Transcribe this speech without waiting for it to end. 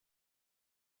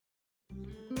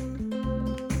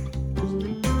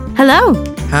Hello.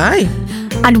 Hi.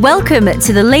 And welcome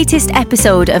to the latest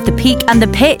episode of The Peak and the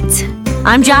Pit.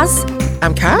 I'm Jazz.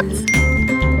 I'm Kat.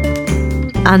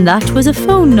 And that was a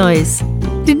phone noise.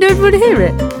 Didn't everyone hear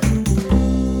it?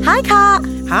 Hi, Kat.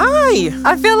 Hi.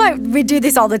 I feel like we do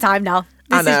this all the time now.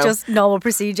 This is just normal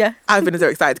procedure. I've been so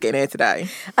excited to get in here today.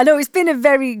 I know, it's been a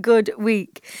very good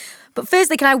week. But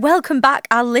firstly, can I welcome back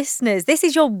our listeners? This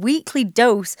is your weekly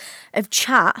dose of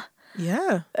chat.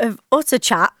 Yeah. Of utter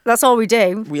chat. That's all we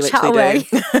do. We chat literally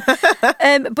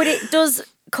away. But it does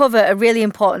cover a really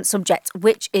important subject,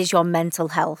 which is your mental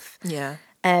health. Yeah.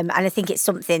 And I think it's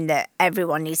something that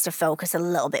everyone needs to focus a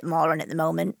little bit more on at the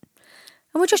moment.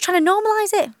 And we're just trying to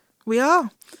normalise it. We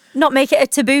are. Not make it a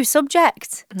taboo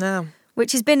subject. No.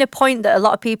 Which has been a point that a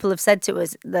lot of people have said to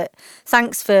us, that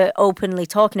thanks for openly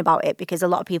talking about it, because a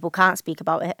lot of people can't speak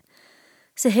about it.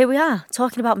 So here we are,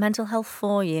 talking about mental health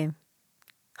for you.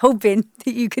 Hoping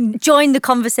that you can join the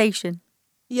conversation.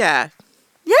 Yeah.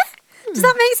 Yeah? Does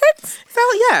that make sense?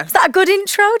 Yeah. Is that a good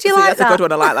intro? Do you like that? That's a good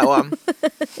one. I like that one.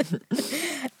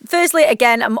 Firstly,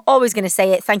 again, I'm always going to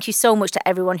say it. Thank you so much to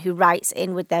everyone who writes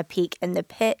in with their peak and the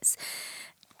pits.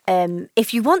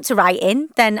 If you want to write in,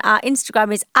 then our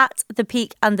Instagram is at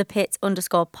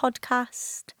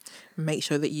 @thepeakandthepit_podcast. Make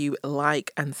sure that you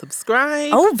like and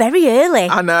subscribe. Oh, very early.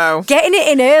 I know. Getting it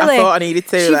in early. I thought I needed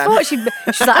to She then. thought she's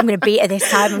like, I'm going to beat her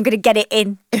this time. I'm going to get it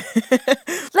in.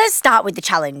 Let's start with the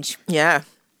challenge. Yeah.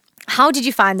 How did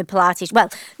you find the Pilates? Well,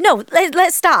 no,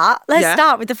 let's start. Let's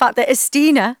start with the fact that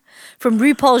Asttina from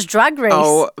RuPaul's Drag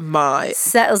Race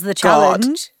settles the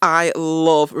challenge. I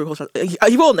love RuPaul's Drag Race.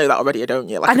 You all know that already, don't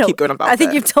you? Like, I know. Keep going on about it. I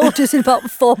think you've told us in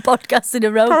about 4 podcasts in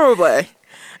a row. Probably.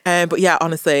 But yeah,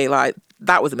 honestly, like,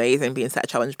 that was amazing being set a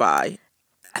challenge by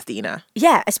Asttina.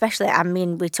 Yeah, especially, I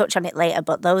mean, we touch on it later,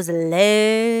 but those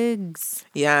legs.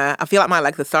 Yeah, I feel like my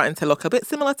legs are starting to look a bit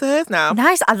similar to hers now.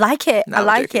 Nice, I like it. No, I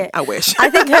like it. I wish. I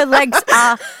think her legs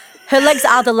are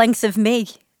the length of me.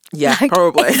 Yeah, like,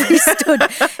 probably.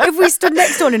 If we stood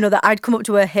next to one another, I'd come up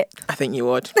to her hip. I think you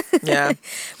would. Yeah.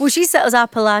 Well, she set us our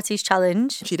Pilates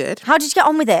challenge. She did. How did you get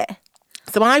on with it?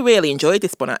 So I really enjoyed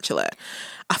this one, actually.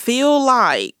 I feel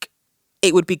like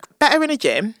it would be better in a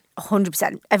gym.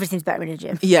 100%. Everything's better in a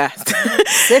gym. Yes.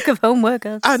 Sick of home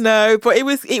workouts. I know, but it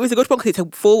was a good one because it's a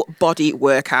full body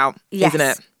workout, isn't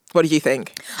it? What did you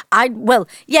think?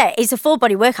 Yeah, it's a full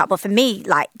body workout, but for me,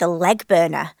 like the leg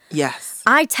burner. Yes.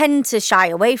 I tend to shy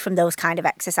away from those kind of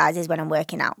exercises when I'm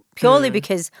working out, purely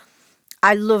because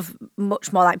I love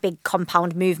much more like big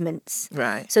compound movements.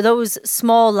 Right. So those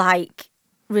small like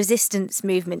resistance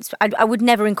movements, I would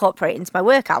never incorporate into my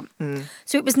workout.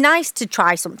 So it was nice to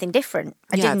try something different.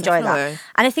 I did enjoy that.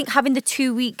 And I think having the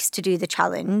 2 weeks to do the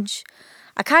challenge,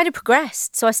 I kind of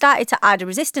progressed. So I started to add a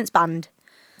resistance band.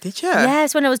 Did you?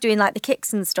 Yes, when I was doing like the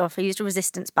kicks and stuff, I used a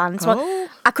resistance band. So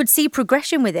I could see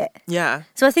progression with it. Yeah.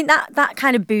 So I think that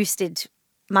kind of boosted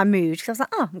my mood, because I was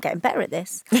like, I'm getting better at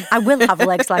this. I will have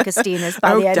legs like Astina's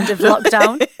by the end of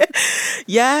lockdown.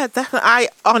 Yeah, definitely.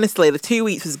 Honestly, the 2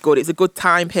 weeks was good. It's a good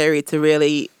time period to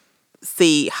really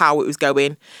see how it was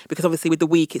going, because obviously with the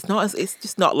week, it's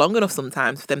just not long enough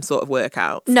sometimes for them sort of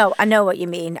workouts. No, I know what you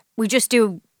mean. We just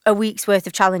do a week's worth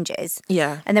of challenges.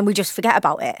 Yeah. And then we just forget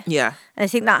about it. Yeah. And I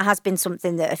think that has been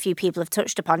something that a few people have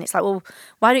touched upon. It's like, well,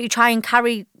 why don't you try and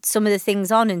carry some of the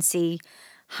things on and see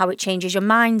how it changes your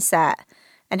mindset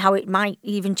and how it might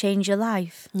even change your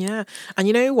life. Yeah. And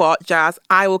you know what, Jazz?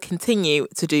 I will continue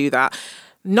to do that.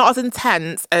 Not as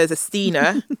intense as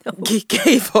Asttina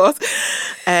gave us,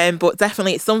 but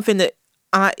definitely it's something that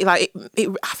I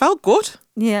felt good.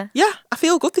 Yeah. Yeah, I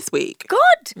feel good this week.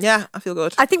 Good. Yeah, I feel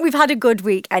good. I think we've had a good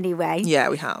week anyway. Yeah,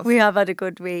 we have. We have had a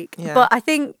good week. Yeah. But I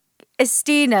think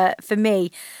Asttina, for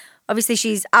me, obviously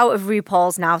she's out of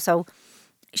RuPaul's now, so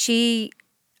we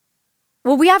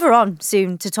have her on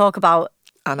soon to talk about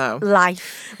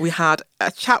life. We had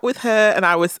a chat with her and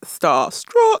I was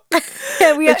starstruck.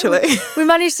 Yeah, literally. We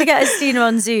managed to get Asttina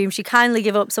on Zoom. She kindly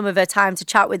gave up some of her time to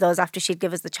chat with us after she'd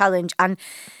give us the challenge. And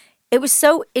it was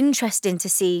so interesting to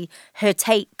see her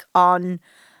take on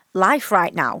life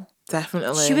right now.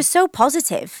 Definitely. She was so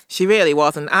positive. She really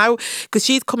was. And because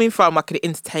she's coming from like an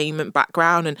entertainment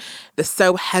background and they're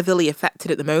so heavily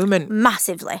affected at the moment.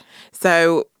 Massively.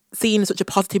 So seeing such a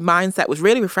positive mindset was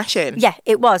really refreshing. Yeah,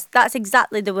 it was. That's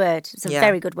exactly the word. It's a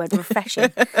very good word,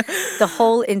 refreshing. The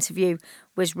whole interview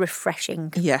was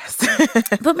refreshing. Yes.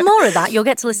 But more of that, you'll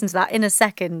get to listen to that in a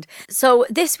second. So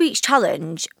this week's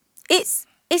challenge, it's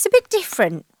a bit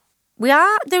different.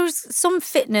 There's some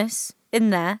fitness in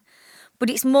there, but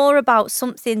it's more about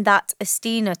something that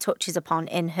Asttina touches upon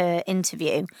in her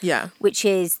interview. Yeah. Which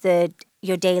is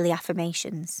your daily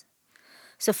affirmations.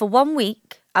 So for 1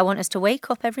 week, I want us to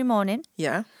wake up every morning.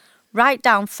 Yeah. Write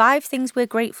down 5 things we're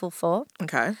grateful for.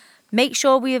 Okay. Make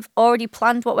sure we have already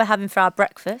planned what we're having for our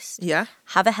breakfast. Yeah.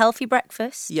 Have a healthy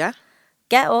breakfast. Yeah.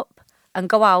 Get up and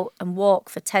go out and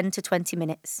walk for 10 to 20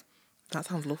 minutes. That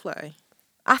sounds lovely.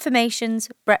 Affirmations,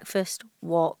 breakfast,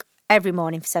 walk every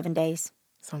morning for 7 days.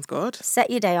 Sounds good.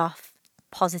 Set your day off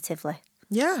positively.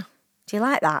 Yeah. Do you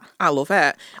like that? I love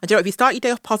it. And you know, if you start your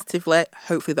day off positively,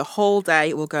 hopefully the whole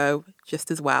day will go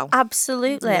just as well.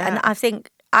 Absolutely. Yeah. And I think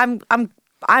I'm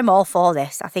all for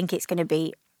this. I think it's going to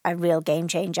be a real game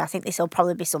changer. I think this will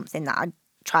probably be something that I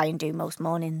try and do most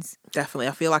mornings. Definitely.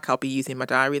 I feel like I'll be using my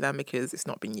diary then because it's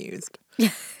not been used.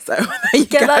 So there you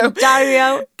Get go. that diary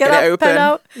out. Get that it open. pen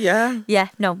out. Yeah. Yeah,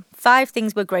 no. 5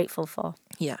 things we're grateful for.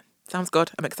 Yeah. Sounds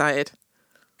good. I'm excited.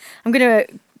 I'm going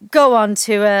to go on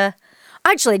to...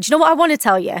 Actually, do you know what I want to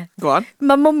tell you? Go on.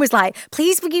 My mum was like,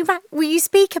 please, will you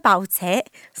speak about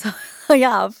it? So I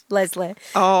have, Leslie.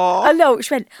 Oh. I know.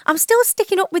 She went, I'm still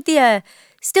sticking up with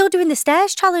still doing the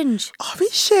stairs challenge. Oh,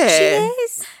 is she? She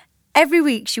is. Every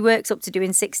week she works up to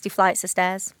doing 60 flights of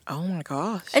stairs. Oh my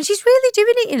gosh. And she's really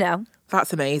doing it, you know.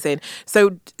 That's amazing.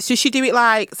 So should she do it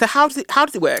so how does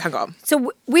it work? Hang on.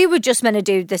 So we were just meant to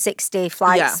do the 60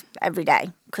 flights every day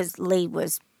because Lee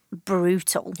was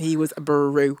brutal. He was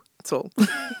brutal.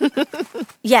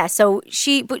 Yeah, so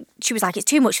she was like, it's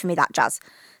too much for me, that Jazz.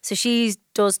 So she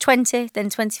does 20, then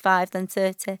 25, then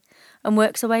 30 and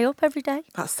works her way up every day.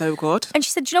 That's so good. And she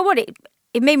said, do you know what?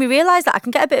 It made me realise that I can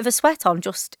get a bit of a sweat on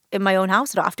just in my own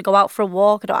house. I don't have to go out for a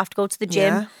walk. I don't have to go to the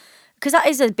gym. Yeah. Because that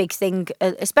is a big thing,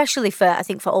 especially I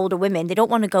think for older women. They don't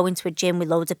want to go into a gym with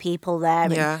loads of people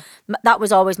there. Yeah. And that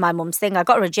was always my mum's thing. I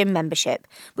got her a gym membership,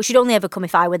 but she'd only ever come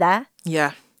if I were there.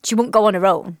 Yeah. She wouldn't go on her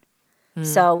own.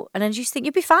 So, and I just think,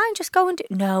 you'd be fine, just go and do...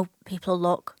 No, people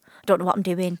look. I don't know what I'm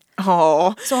doing.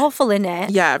 Oh. It's awful, innit?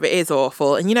 Yeah, it is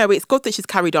awful. And, you know, it's good that she's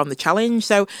carried on the challenge.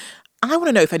 So I want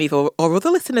to know if any of our other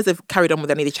listeners have carried on with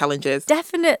any of the challenges.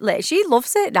 Definitely. She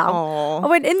loves it now. Aww. I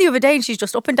went in the other day and she's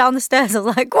just up and down the stairs. I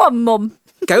was like, go on, Mum.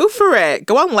 Go for it.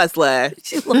 Go on, Leslie.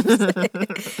 She loves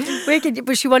it.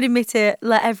 But she wanted me to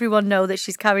let everyone know that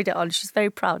she's carried it on. She's very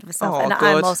proud of herself. Oh, and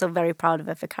good. I'm also very proud of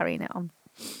her for carrying it on.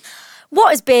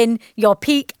 What has been your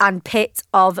peak and pit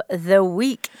of the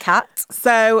week, Kat?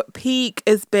 So peak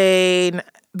has been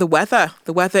the weather.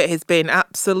 The weather has been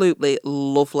absolutely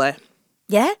lovely.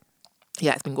 Yeah?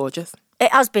 Yeah, it's been gorgeous. It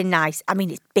has been nice. I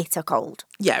mean, it's bitter cold.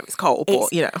 Yeah, it's cold,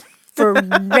 but, you know.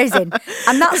 Freezing.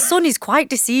 And that sun is quite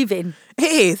deceiving.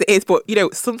 It is. But, you know,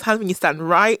 sometimes when you stand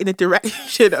right in the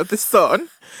direction of the sun,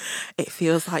 it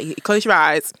feels like you close your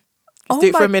eyes, do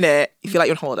it for a minute, you feel like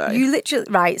you're on holiday. You literally,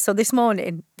 right, so this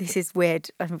morning, this is weird.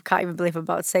 I can't even believe I'm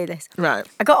about to say this. Right.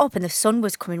 I got up and the sun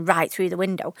was coming right through the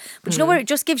window. But you know where it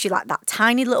just gives you like that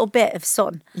tiny little bit of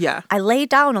sun? Yeah. I lay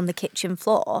down on the kitchen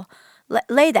floor,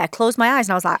 lay there, closed my eyes,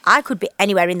 and I was like, I could be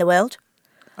anywhere in the world.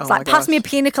 It's like, pass me a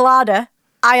pina colada.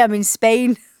 I am in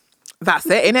Spain. That's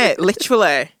it, innit?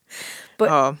 Literally.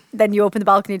 But then you open the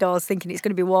balcony doors thinking it's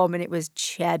going to be warm, and it was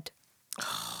shed.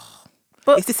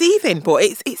 But it's deceiving, but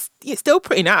it's still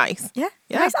pretty nice. Yeah.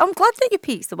 Nice. I'm glad that you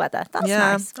peaked the weather. That's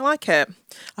nice. I like it.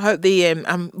 I hope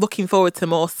I'm looking forward to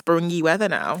more springy weather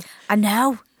now. I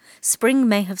know. Spring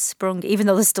may have sprung, even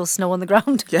though there's still snow on the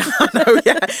ground. Yeah, I know,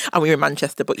 yeah. And we're in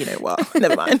Manchester, but you know what?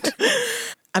 Never mind.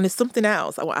 And there's something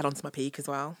else I want to add on to my peak as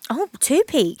well. Oh, 2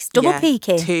 peaks. Double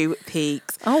peaking. 2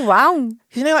 peaks. Oh, wow.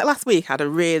 You know, like last week I had a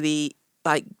really,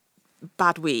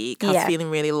 bad week. I was feeling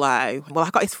really low. Well,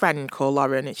 I got this friend called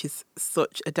Lauren, and she's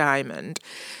such a diamond.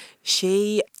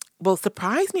 She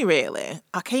surprised me, really.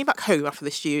 I came back home after the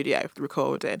studio, the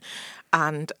recording,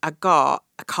 and I got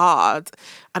a card,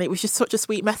 and it was just such a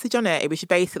sweet message on it. It was just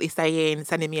basically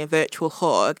sending me a virtual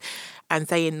hug and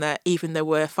saying that even though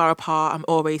we're far apart, I'm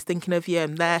always thinking of you,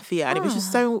 I'm there for you. And it was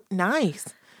just so nice.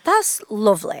 That's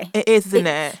lovely. It is, isn't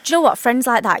it? Do you know what? Friends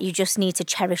like that, you just need to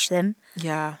cherish them.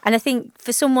 Yeah. And I think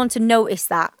for someone to notice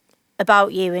that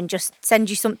about you and just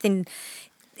send you something,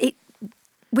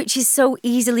 which is so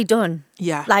easily done.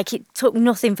 Yeah. Like, it took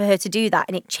nothing for her to do that,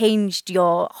 and it changed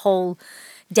your whole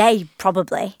day,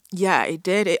 probably. Yeah, it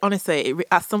did. Honestly,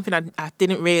 that's something I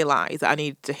didn't realise that I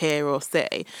needed to hear or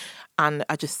see. And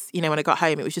I just, when I got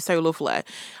home, it was just so lovely.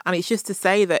 And it's just to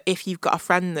say that if you've got a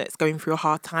friend that's going through a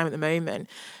hard time at the moment,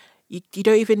 you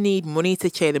don't even need money to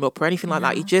cheer them up or anything like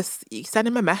that. You send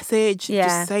them a message,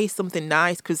 just say something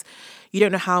nice, because you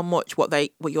don't know how much what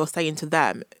you're saying to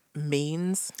them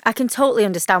means. I can totally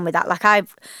understand with that. Like,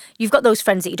 you've got those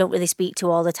friends that you don't really speak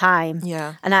to all the time.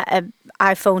 Yeah. And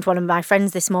I phoned one of my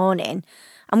friends this morning,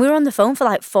 And we were on the phone for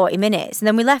like 40 minutes. And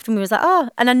then we left and we was like, oh,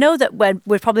 and I know that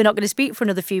we're probably not going to speak for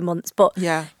another few months, but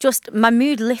just my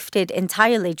mood lifted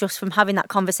entirely just from having that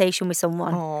conversation with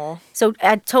someone. Aww. So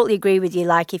I totally agree with you.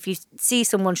 Like if you see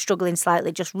someone struggling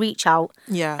slightly, just reach out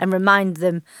and remind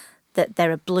them that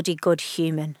they're a bloody good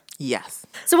human. Yes.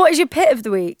 So what is your pit of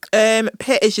the week?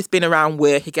 Pit has just been around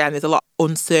work again. There's a lot of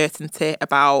uncertainty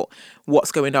about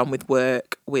what's going on with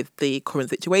work, with the current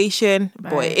situation.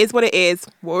 Right. But it is what it is.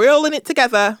 We're all in it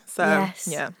together. So,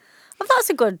 yeah. Well,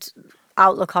 that's a good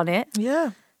outlook on it.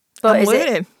 Yeah. But I'm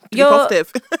learning. Be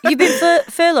positive. You've been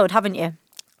furloughed, haven't you?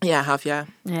 Yeah, I have, yeah.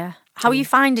 Yeah. How are you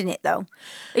finding it, though?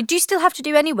 Do you still have to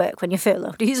do any work when you're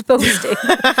furloughed? Are you supposed to?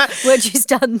 Where do you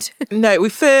stand? No,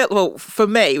 well, for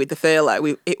me, with the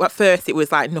furlough, at first it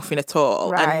was like nothing at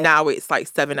all. Right. And now it's like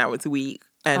 7 hours a week.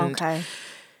 And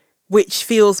which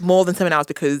feels more than 7 hours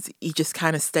because you just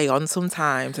kind of stay on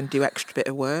sometimes and do extra bit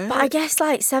of work. But I guess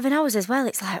like 7 hours as well,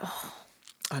 it's like, oh.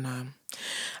 I know.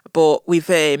 But we've,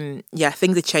 things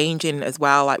are changing as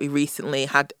well. Like we recently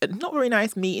had a not very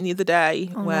nice meeting the other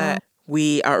day where...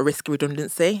 we are at risk of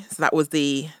redundancy. So that was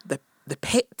the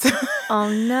pit. Oh,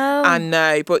 no. I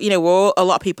know. But, a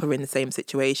lot of people are in the same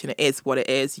situation. It is what it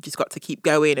is. You just got to keep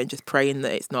going and just praying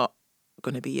that it's not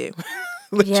going to be you.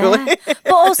 Literally. Yeah.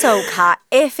 But also, Kat,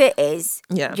 if it is,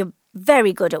 you're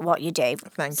very good at what you do.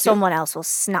 Thank you. Someone else will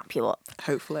snap you up.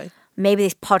 Hopefully. Maybe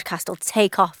this podcast will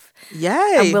take off.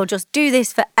 Yay. And we'll just do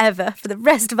this forever for the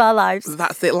rest of our lives.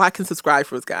 That's it. Like and subscribe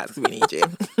for us, guys, because we need you.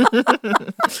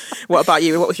 What about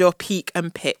you? What was your peak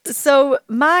and pit? So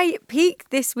my peak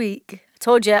this week, I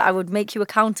told you I would make you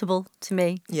accountable to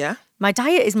me. Yeah. My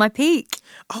diet is my peak.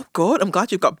 Oh, good. I'm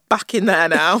glad you've got back in there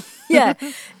now. Yeah.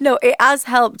 No, it has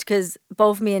helped because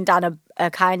both me and Dan are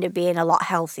kind of being a lot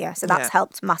healthier. So that's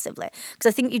helped massively. Because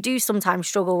I think you do sometimes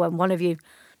struggle when one of you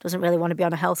doesn't really want to be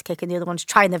on a health kick and the other one's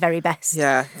trying their very best.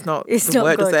 Yeah, it's not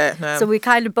work, good. Does it? No. So we're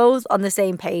kind of both on the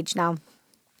same page now.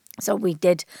 So we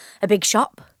did a big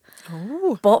shop.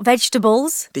 Ooh. Bought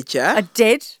vegetables. Did you? I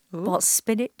did. Ooh. Bought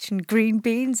spinach and green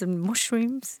beans and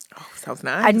mushrooms. Oh, sounds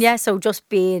nice. And so just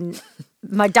being,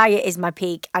 my diet is my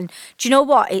peak. And do you know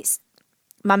what?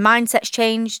 My mindset's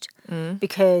changed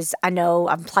because I know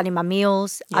I'm planning my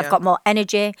meals. Yeah. I've got more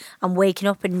energy. I'm waking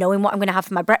up and knowing what I'm going to have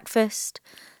for my breakfast.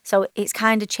 So it's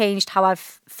kind of changed how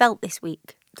I've felt this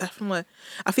week. Definitely.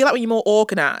 I feel like when you're more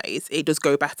organised, it does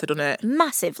go better, doesn't it?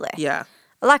 Massively. Yeah.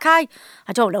 Like I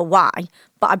don't know why,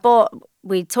 but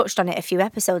we touched on it a few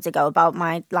episodes ago about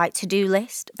my to-do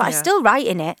list, but I still write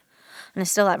in it. And I'm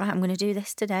still right, I'm going to do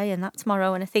this today and that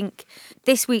tomorrow. And I think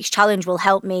this week's challenge will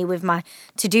help me with my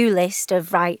to-do list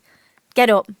of,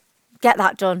 get up, get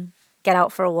that done, get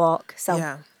out for a walk.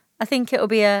 So I think it'll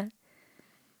be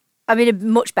I'm in a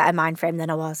much better mind frame than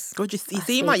I was. God, you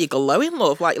seem like you're glowing,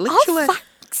 love. Like, literally. Oh,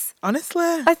 thanks. Honestly.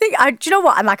 I think, do you know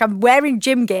what? I'm wearing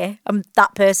gym gear. I'm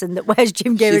that person that wears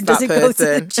gym gear and doesn't go to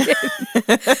the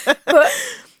gym. But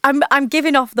I'm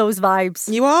giving off those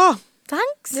vibes. You are.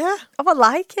 Thanks. Yeah. Oh, I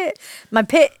like it. My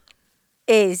pit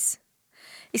is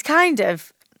kind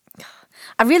of,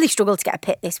 I really struggled to get a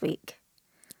pit this week.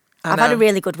 I've had a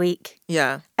really good week.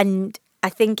 Yeah. And I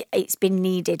think it's been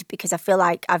needed because I feel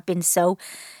like I've been so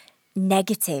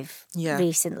negative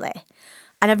recently.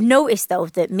 And I've noticed, though,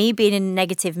 that me being in a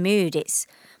negative mood, it's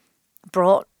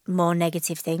brought more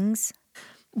negative things.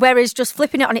 Whereas just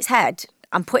flipping it on its head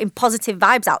and putting positive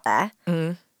vibes out there,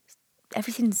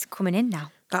 everything's coming in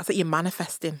now. That's it, you're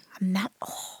manifesting.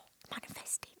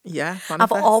 Manifesting. Yeah, manifest.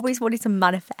 I've always wanted to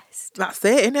manifest. That's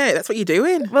it, isn't it? That's what you're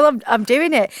doing. Well, I'm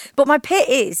doing it. But my pit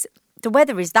is, the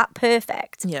weather is that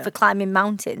perfect for climbing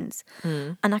mountains.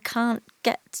 And I can't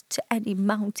get to any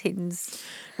mountains.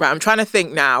 Right, I'm trying to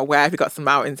think now, where have you got some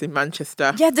mountains in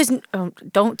Manchester? Yeah,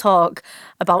 don't talk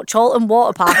about Chalton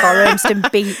Water Park or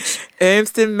Urmston Beach.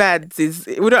 Urmston Meds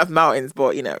we don't have mountains,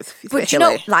 but it's but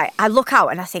hilly. I look out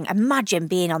and I think, imagine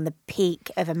being on the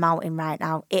peak of a mountain right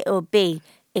now. It'll be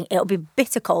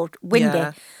bitter cold,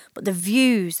 windy, but the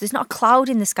views, there's not a cloud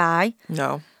in the sky.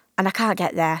 No. And I can't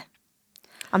get there.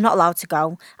 I'm not allowed to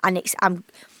go, and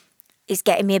it's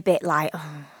getting me a bit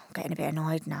I'm getting a bit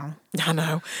annoyed now. I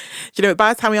know. Do you know,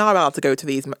 by the time we are allowed to go to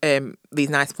these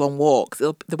nice long walks,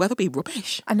 the weather will be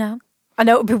rubbish. I know.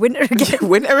 It'll be winter again.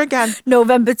 Winter again.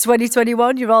 November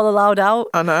 2021, you're all allowed out.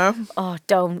 I know. Oh,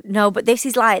 don't. No, but this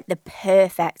is the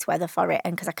perfect weather for it,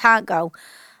 and because I can't go,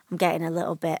 I'm getting a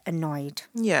little bit annoyed.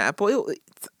 Yeah, but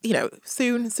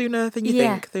sooner than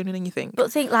you think.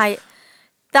 But think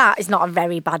that is not a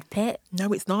very bad pit.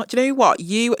 No, it's not. Do you know what?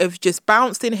 You have just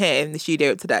bounced in here in the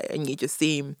studio today and you just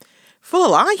seem full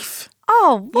of life.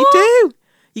 Oh, what? You do.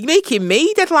 You're making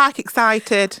me dead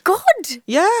excited. Good.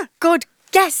 Yeah. Good.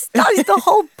 Yes, that is the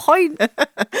whole point.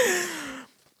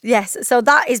 Yes, so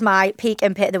that is my peak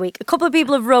and pit of the week. A couple of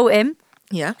people have wrote in.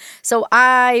 Yeah. So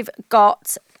I've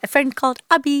got a friend called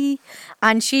Abby,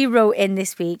 and she wrote in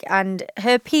this week, and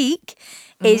her peak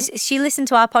is she listened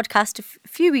to our podcast a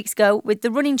few weeks ago with the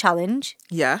running challenge.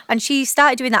 Yeah. And she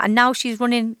started doing that, and now she's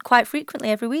running quite frequently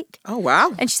every week. Oh,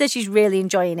 wow. And she says she's really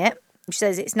enjoying it. She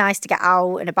says it's nice to get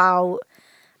out and about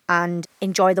and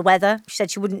enjoy the weather. She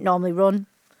said she wouldn't normally run,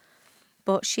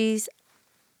 but she's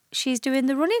doing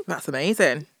the running. That's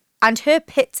amazing. And her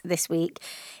pit this week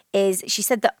is, she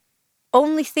said the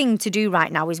only thing to do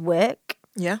right now is work.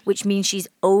 Yeah. Which means she's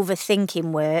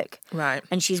overthinking work. Right.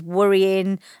 And she's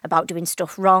worrying about doing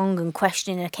stuff wrong and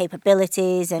questioning her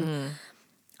capabilities. And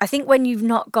I think when you've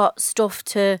not got stuff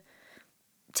to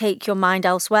take your mind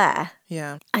elsewhere,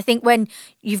 Yeah. I think when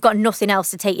you've got nothing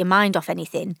else to take your mind off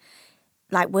anything,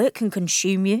 like work can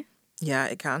consume you. Yeah,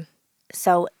 it can.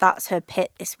 So that's her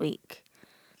pit this week.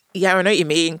 Yeah, I know what you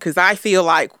mean, because I feel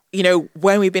like, you know,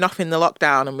 when we've been off in the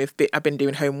lockdown and I've been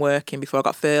doing home working before I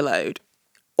got furloughed,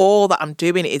 all that I'm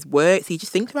doing is work. So you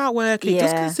just think about work and it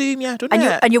does consume you, doesn't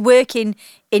it? And you're working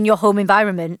in your home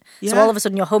environment. Yeah. So all of a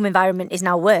sudden your home environment is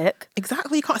now work.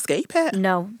 Exactly, you can't escape it.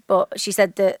 No, but she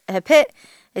said that her pit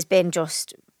has been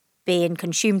just being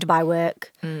consumed by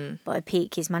work, but her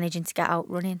peak is managing to get out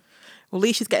running. Well, at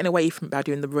least she's getting away from by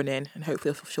doing the running, and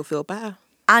hopefully she'll feel better.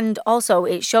 And also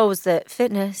it shows that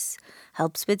fitness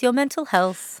helps with your mental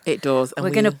health. It does. And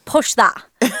We're going to push that.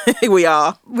 We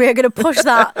are. We're going to push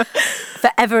that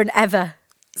forever and ever.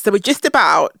 So we're just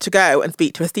about to go and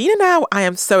speak to Asttina now. I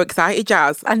am so excited,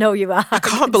 Jazz. I know you are. I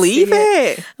can't believe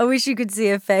it. I wish you could see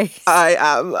her face. I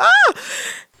am.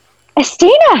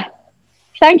 Asttina,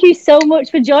 thank you so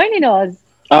much for joining us.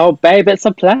 Oh, babe, it's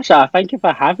a pleasure. Thank you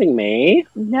for having me.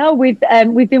 No, we've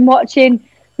been watching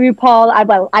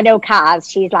RuPaul. I know Kaz.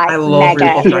 She's like I love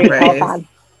mega RuPaul fan.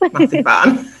 Massive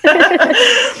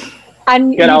fan.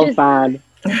 And good old fan.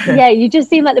 Yeah, you just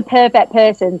seem like the perfect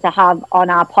person to have on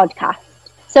our podcast.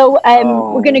 So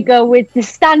we're going to go with the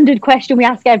standard question we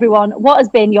ask everyone. What has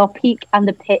been your peak and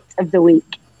the pit of the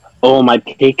week? Oh, my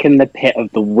peak and the pit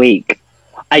of the week.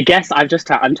 I guess I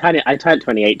turned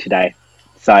 28 today.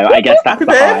 So I guess that's Happy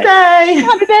the high. birthday!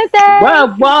 Happy birthday! Well,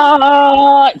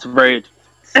 what? It's rude.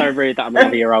 So rude that I'm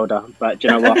a year older. But do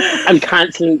you know what? I'm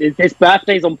cancelling. This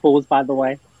birthday's on pause, by the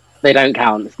way. They don't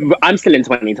count. I'm still in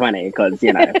 2020 because,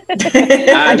 you know.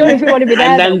 I don't know if you want to be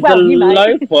there. And then the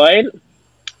low point.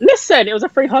 Listen, it was a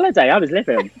free holiday. I was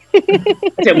living. I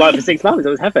didn't work for 6 months. It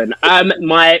was heaven.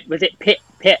 Was it pit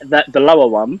the lower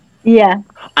one? Yeah.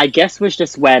 I guess was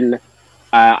just when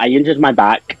I injured my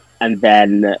back, and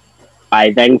then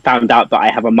I found out that I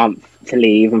have a month to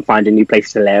leave and find a new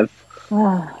place to live,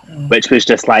 which was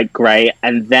just like great.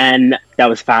 And then there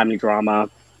was family drama,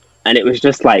 and it was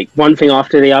just like one thing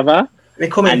after the other. They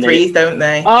come in threes, don't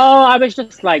they? Oh, I was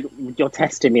just like, you're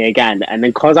testing me again. And then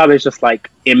because I was just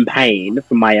like in pain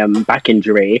from my back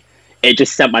injury, it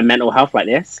just sent my mental health like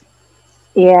this.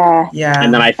 Yeah.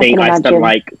 And then I think I spent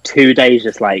like 2 days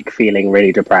just like feeling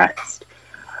really depressed,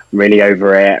 really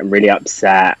over it, really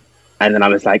upset. And then I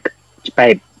was like,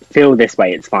 babe, feel this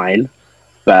way, it's fine.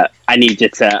 But I need you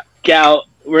to get out.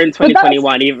 We're in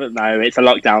 2021, even though it's a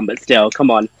lockdown, but still, come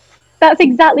on. That's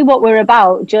exactly what we're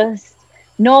about. Just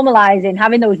normalising,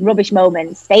 having those rubbish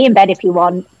moments. Stay in bed if you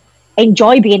want.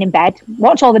 Enjoy being in bed.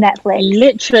 Watch all the Netflix.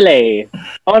 Literally.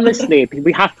 Honestly,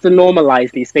 we have to normalise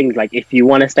these things. Like, if you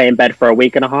want to stay in bed for a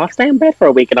week and a half, stay in bed for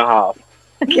a week and a half.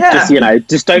 Yeah.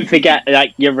 Just don't forget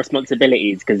like your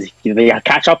responsibilities, because they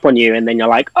catch up on you and then you're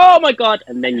like, oh my God.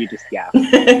 And then you just,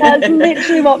 That's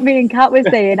literally what me and Kat were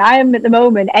saying. I am at the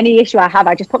moment, any issue I have,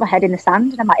 I just put my head in the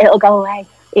sand and I'm like, it'll go away.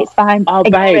 It's fine. Oh,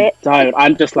 babe, don't.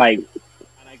 I'm just like,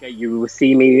 you will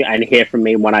see me and hear from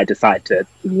me when I decide to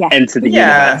enter the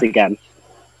universe again.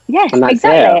 Yes, and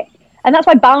exactly. And that's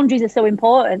why boundaries are so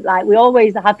important. Like, we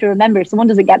always have to remember, if someone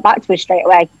doesn't get back to us straight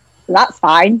away, that's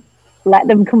fine. Let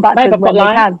them come back to us when they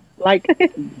can.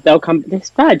 Like, they'll come. It's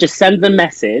fine. Just send them a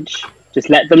message. Just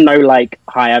let them know, like,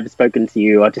 hi, I've spoken to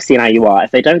you, or just seeing how you are.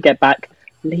 If they don't get back,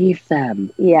 leave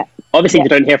them. Yeah. Obviously, if you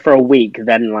don't hear for a week,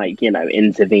 then, like,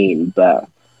 intervene. But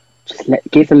just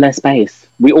give them their space.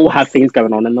 We all have things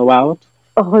going on in the world.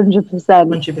 100%.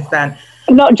 100%.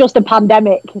 Not just a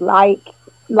pandemic, like,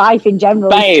 life in general.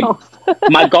 Babe,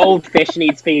 my goldfish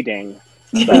needs feeding.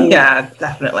 So. Yeah,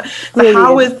 definitely.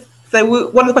 So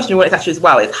one of the questions we wanted to ask you as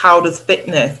well is, how does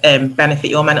fitness benefit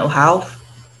your mental health?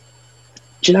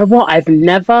 Do you know what? I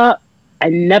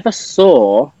never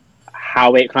saw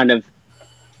how it kind of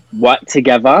worked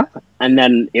together. And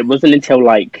then it wasn't until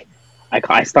like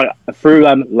I started through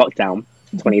lockdown,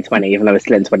 2020, even though it's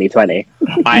still in 2020.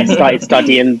 I started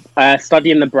studying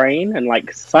the brain and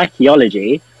like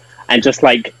psychology, and just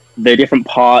like the different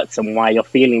parts and why you're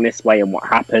feeling this way and what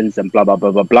happens and blah blah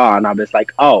blah blah blah. And I was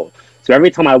like, oh, so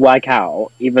every time I work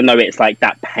out, even though it's like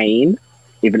that pain,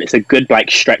 even it's a good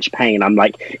like stretch pain, I'm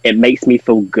like, it makes me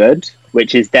feel good,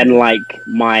 which is then like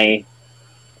my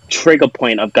trigger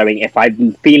point of going, if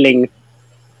I'm feeling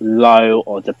low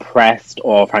or depressed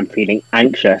or if I'm feeling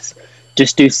anxious,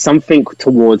 just do something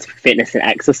towards fitness and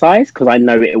exercise, because I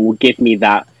know it will give me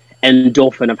that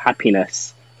endorphin of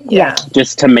happiness. Yeah.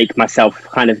 Just to make myself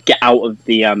kind of get out of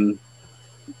the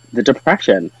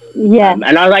depression. Yeah.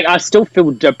 And I still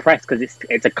feel depressed because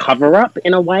it's a cover up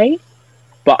in a way,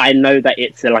 but I know that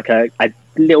it's like a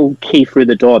little key through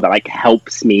the door that like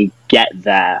helps me get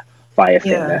there via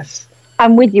fitness.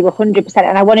 I'm with you 100%.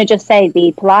 And I want to just say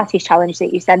the Pilates challenge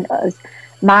that you sent us,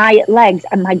 my legs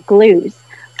and my glutes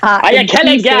are you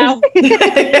killing, gal?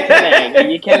 Are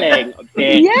you killing?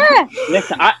 Yeah.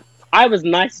 Listen, I was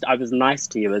nice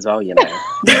to you as well, you know,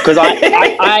 because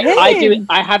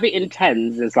I have it in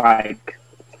tens. It's like,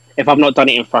 if I've not done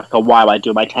it in for like a while, I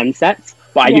do my 10 sets,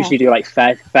 but I usually do like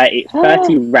 30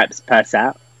 reps per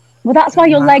set. Well, that's why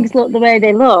your legs look the way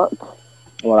they look.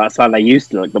 Well, that's why they used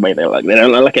to look the way they look. They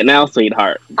don't look like it now,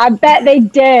 sweetheart. I bet they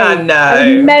do. I know.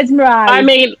 I'm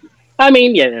mesmerised. I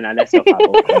mean, yeah, no, they're still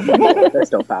fab. They're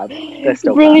still fab. They're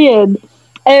still brilliant.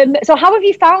 So how have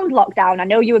you found lockdown? I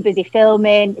know you were busy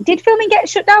filming. Did filming get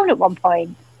shut down at one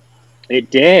point?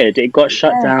 It did. It got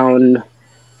shut down.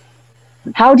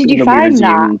 How did you find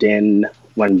that?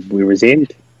 When we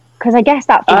resumed. Because I guess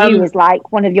that for you was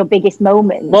like one of your biggest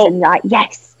moments. Well, and like,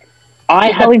 yes.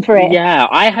 Going for it. Yeah,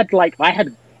 I had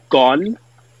gone.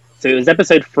 So it was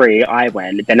episode 3, I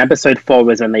went. Then episode 4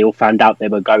 was when they all found out they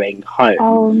were going home.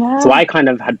 Oh, no. So I kind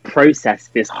of had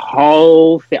processed this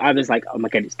whole thing. I was like, oh my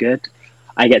God, it's good.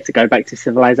 I get to go back to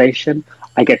civilization.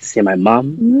 I get to see my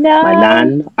mum, my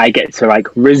nan. I get to like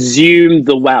resume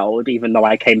the world, even though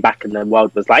I came back and the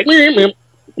world was like, no,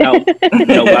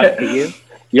 no work for you.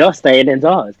 You're staying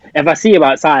indoors. If I see you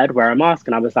outside, wear a mask.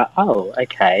 And I was like, oh,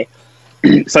 okay.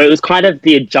 So it was kind of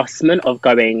the adjustment of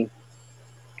going,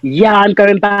 yeah, I'm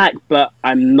going back, but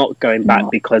I'm not going back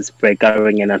because we're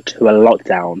going into a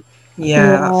lockdown.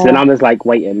 Yeah. So then I was like,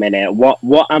 wait a minute, what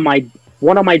am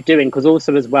I doing? Because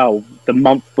also as well, the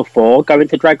month before going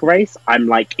to Drag Race, I'm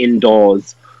like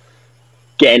indoors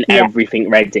getting everything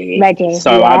ready.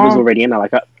 So I was already in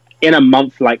a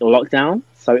month like lockdown.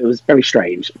 So it was very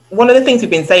strange. One of the things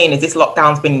we've been saying is this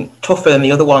lockdown's been tougher than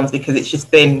the other ones because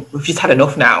we've just had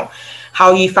enough now.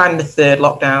 How are you finding the third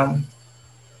lockdown?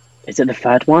 Is it the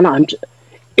third one?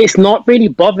 It's not really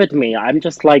bothered me. I'm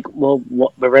just like, well,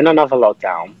 we're in another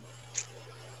lockdown.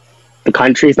 The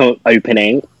country's not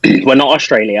opening. We're not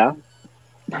Australia.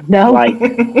 No. Like,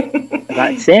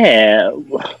 that's it.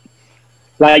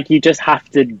 Like, you just have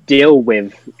to deal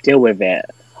with it.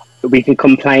 We can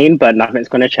complain, but nothing's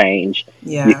going to change.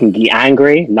 Yeah. You can get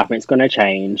angry, nothing's going to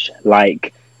change.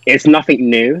 Like, it's nothing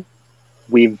new.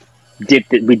 We did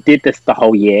this the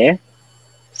whole year.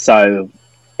 So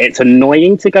it's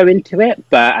annoying to go into it,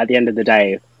 but at the end of the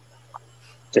day,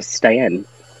 just stay in.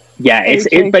 Yeah,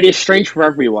 but it's strange for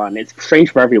everyone. It's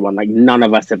strange for everyone. Like, none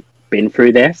of us have been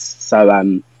through this.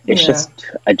 So it's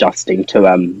just adjusting to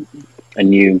a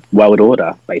new world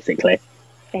order, basically.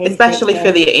 Especially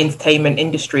for the entertainment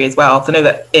industry as well. So I know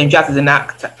that Jazz is an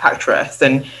actress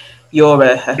and you're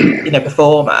a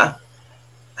performer.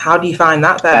 How do you find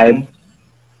that then?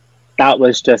 That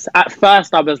was just, at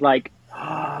first I was like,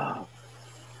 oh,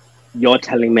 you're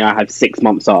telling me I have 6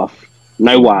 months off,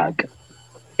 no work.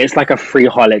 It's like a free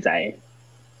holiday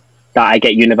that I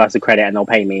get universal credit and they'll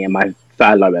pay me in my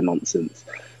furlough and nonsense.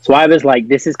 So I was like,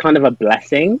 this is kind of a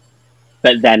blessing.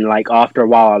 But then, like, after a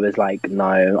while, I was like,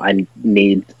 no, I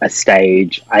need a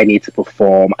stage. I need to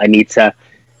perform. I need to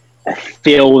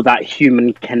feel that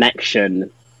human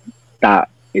connection that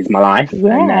is my life.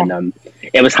 Yeah. And then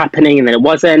it was happening, and then it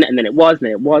wasn't, and then it was, and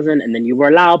then it wasn't, and then you were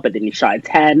allowed, but then you shot at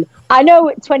 10. I know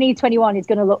 2021 is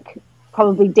going to look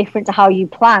probably different to how you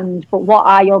planned, but what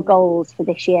are your goals for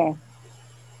this year?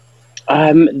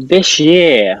 This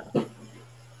year,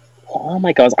 oh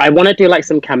my gosh, I want to do, like,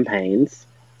 some campaigns.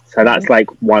 So that's like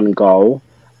one goal.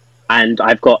 And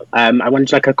I've got, I want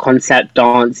to do like a concept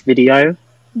dance video.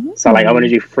 Mm-hmm. So like I want to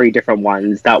do 3 different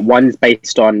ones. That one's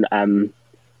based on, I mean,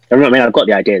 I've got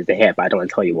the ideas to hit, but I don't want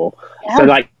to tell you all. Yeah. So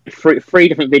like 3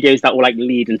 different videos that will like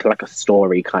lead into like a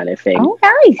story kind of thing. Oh,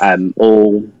 nice.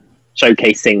 All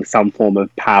showcasing some form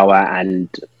of power and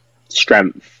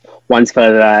strength. One's for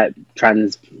the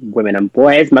trans women and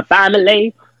boys, my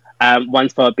family.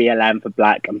 One's for BLM, for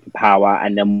Black, and for Power,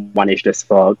 and then one is just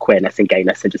for queerness and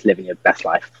gayness and just living your best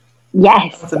life.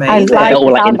 Yes, that's amazing. They're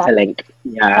all like interlinked.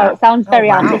 Yeah. Oh, it sounds very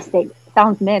artistic.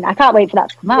 Sounds min. I can't wait for that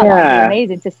to come out. Yeah. That'd be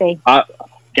amazing to see. I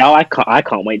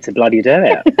can't wait to bloody do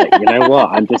it. But you know what?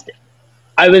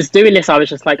 I was doing this. I was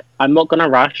just like, I'm not gonna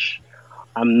rush.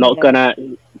 I'm not gonna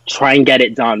try and get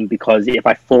it done, because if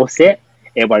I force it,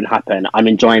 it won't happen. I'm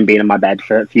enjoying being in my bed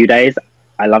for a few days.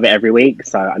 I love it every week,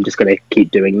 so I'm just gonna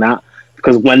keep doing that,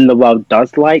 because when the world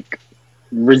does like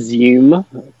resume,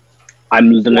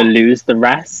 I'm gonna lose the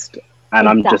rest, and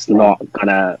I'm just not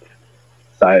gonna.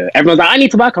 So everyone's like, I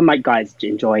need to work. I'm like, guys,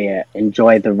 enjoy it.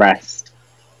 Enjoy the rest.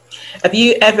 Have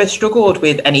you ever struggled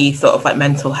with any sort of like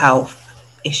mental health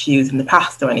issues in the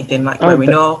past or anything like where we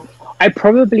know? I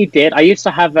probably did. I used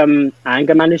to have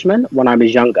anger management when I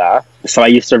was younger. So I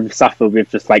used to suffer with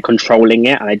just like controlling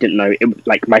it, and I didn't know it.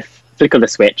 Like my flick of the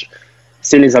switch, as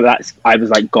soon as I was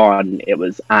like gone, it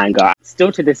was anger.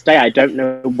 Still to this day, I don't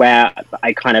know where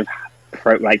I kind of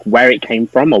where it came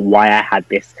from or why I had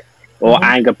this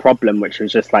anger problem, which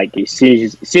was just like as soon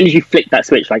as you flick that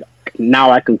switch, like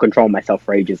now I can control myself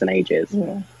for ages and ages.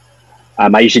 Yeah.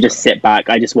 I usually just sit back.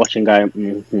 I just watch and go,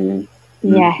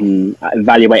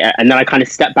 evaluate it, and then I kind of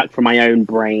step back from my own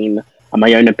brain and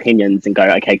my own opinions and go,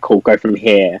 okay, cool, go from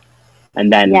here,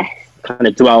 and then kind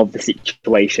of dwell the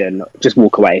situation, just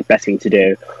walk away. Best thing to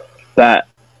do. But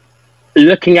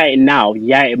looking at it now,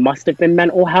 it must have been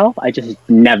mental health. I just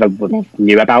never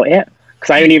knew about it,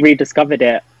 because I only rediscovered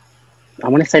it, I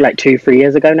want to say like 2-3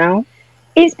 years ago now.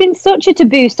 It's been such a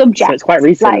taboo subject. So it's quite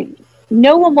recent. Like,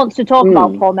 no one wants to talk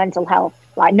about poor mental health.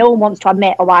 Like, no one wants to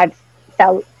admit, oh, I've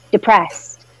felt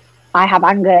depressed, I have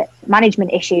anger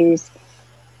management issues.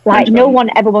 Like, no one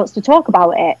ever wants to talk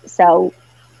about it. So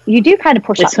you do kind of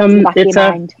push that to the back of your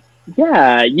mind.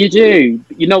 Yeah, you do.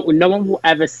 You know, no one will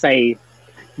ever say.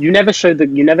 You never show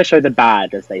the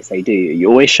bad, as they say, do you? You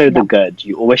always show the good.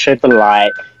 You always show the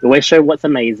light. You always show what's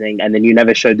amazing, and then you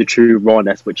never show the true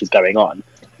rawness, which is going on.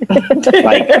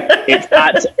 Like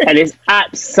it's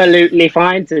absolutely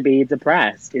fine to be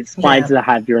depressed. It's fine to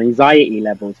have your anxiety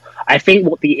levels. I think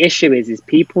what the issue is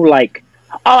people like,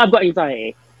 oh, I've got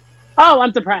anxiety. Oh,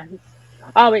 I'm depressed.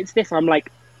 Oh, it's this. I'm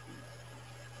like,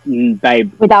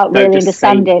 babe, without really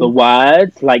understanding the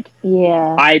words. Like,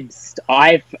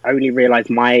 I've only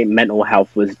realized my mental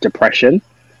health was depression.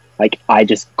 Like, I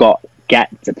just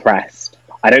get depressed.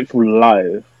 I don't feel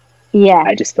low.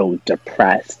 I just feel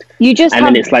depressed. You just and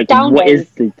then it's like, what is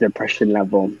the depression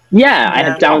level? I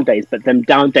have down days, but then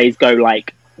down days go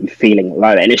like, I'm feeling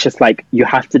low, and it's just like you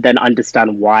have to then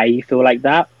understand why you feel like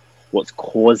that, what's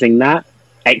causing that,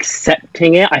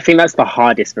 accepting it. I think that's the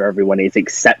hardest for everyone, is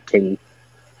accepting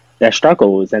their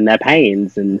struggles and their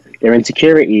pains and their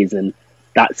insecurities, and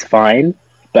that's fine,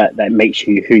 but that makes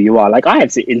you who you are. Like, I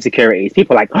have insecurities.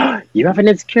 People are like, oh, you have an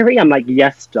insecurity? I'm like,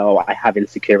 yes, Joe, I have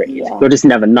insecurities. You'll just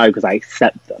never know, because I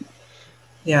accept them.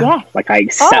 Like, I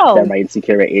accept my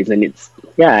insecurities, and it's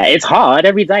hard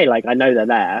every day. Like, I know they're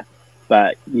there,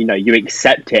 but you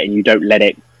accept it and you don't let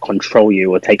it control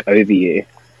you or take over you.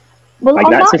 Well, like,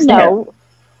 on that note,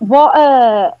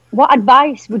 what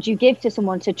advice would you give to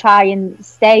someone to try and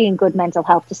stay in good mental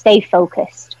health, to stay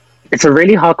focused? It's a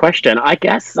really hard question, I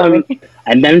guess.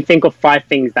 And then think of 5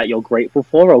 things that you're grateful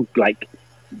for, or like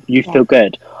you feel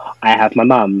good. I have my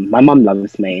mum. My mum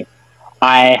loves me.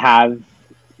 I have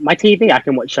my TV. I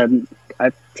can watch a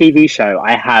TV show.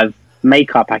 I have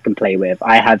makeup I can play with.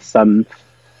 I have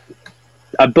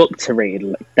a book to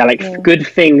read. They're like good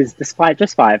things, despite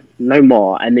just 5, no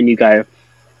more. And then you go,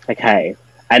 okay.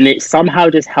 And it somehow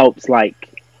just helps, like,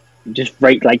 just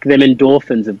rate like them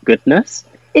endorphins of goodness.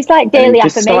 It's like daily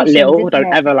affirmations. Just start little.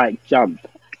 Don't ever like jump.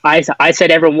 I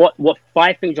said, everyone, what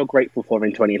 5 things you're grateful for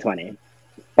in 2020?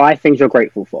 5 things you're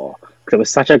grateful for, because it was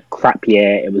such a crap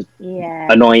year. It was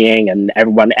annoying, and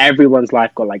everyone's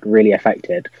life got like really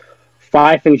affected.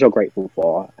 5 things you're grateful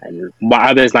for, and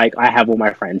I was like, I have all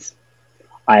my friends,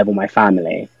 I have all my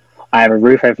family, I have a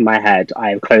roof over my head, I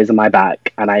have clothes on my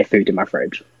back, and I have food in my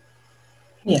fridge.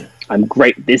 I'm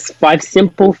great. There's 5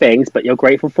 simple things, but you're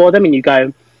grateful for them, and you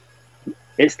go,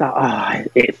 it's that,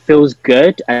 it feels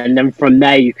good. And then from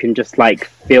there, you can just like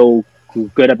feel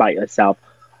good about yourself,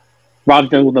 rather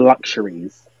than all the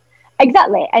luxuries.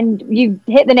 Exactly. And you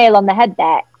hit the nail on the head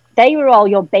there. They were all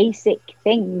your basic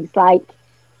things, like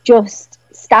just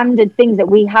standard things that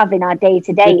we have in our day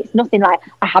to day. It's nothing like,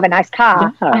 I have a nice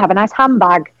car, I have a nice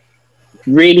handbag.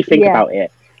 Really think about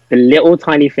it. The little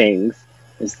tiny things,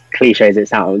 as cliche as it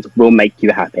sounds, will make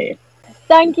you happy.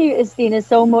 Thank you, Asttina,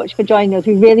 so much for joining us.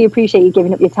 We really appreciate you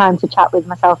giving up your time to chat with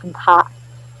myself and Kat.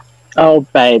 Oh,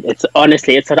 babe,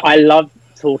 I love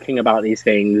talking about these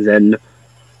things and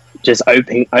just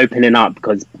opening up,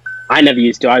 because I never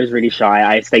used to. I was really shy.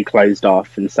 I stayed closed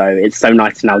off, and so it's so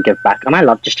nice to now give back. And I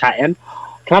love just chatting.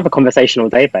 Can I have a conversation all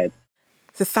day, babe?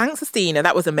 So thanks, Asttina.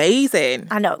 That was amazing.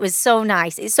 I know, it was so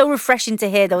nice. It's so refreshing to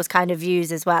hear those kind of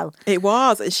views as well. It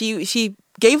was. And she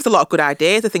gave us a lot of good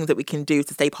ideas of things that we can do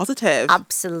to stay positive.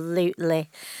 Absolutely.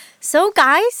 So,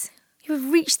 guys,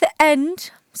 you've reached the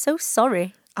end. I'm so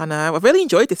sorry. I know. I've really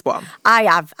enjoyed this one. I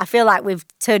have. I feel like we've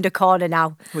turned a corner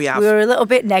now. We have. We were a little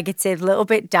bit negative, a little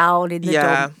bit down in the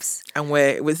dumps. And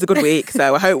it's a good week,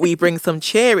 so I hope we bring some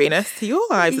cheeriness to your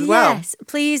lives as well. Yes.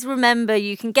 Please remember,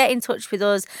 you can get in touch with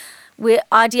us.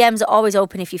 Our DMs are always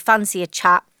open if you fancy a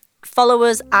chat. Follow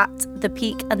us at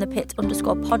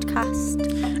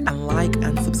 @thepeak_podcast. And like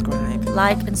and subscribe.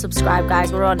 Like and subscribe,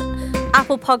 guys. We're on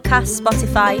Apple Podcasts,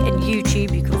 Spotify and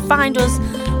YouTube. You can find us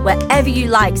wherever you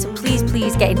like. So please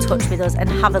get in touch with us and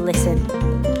have a listen.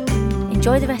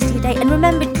 Enjoy the rest of your day. And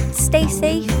remember, stay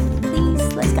safe. Please,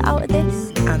 let's get out of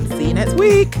this. And see you next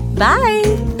week.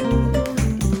 Bye.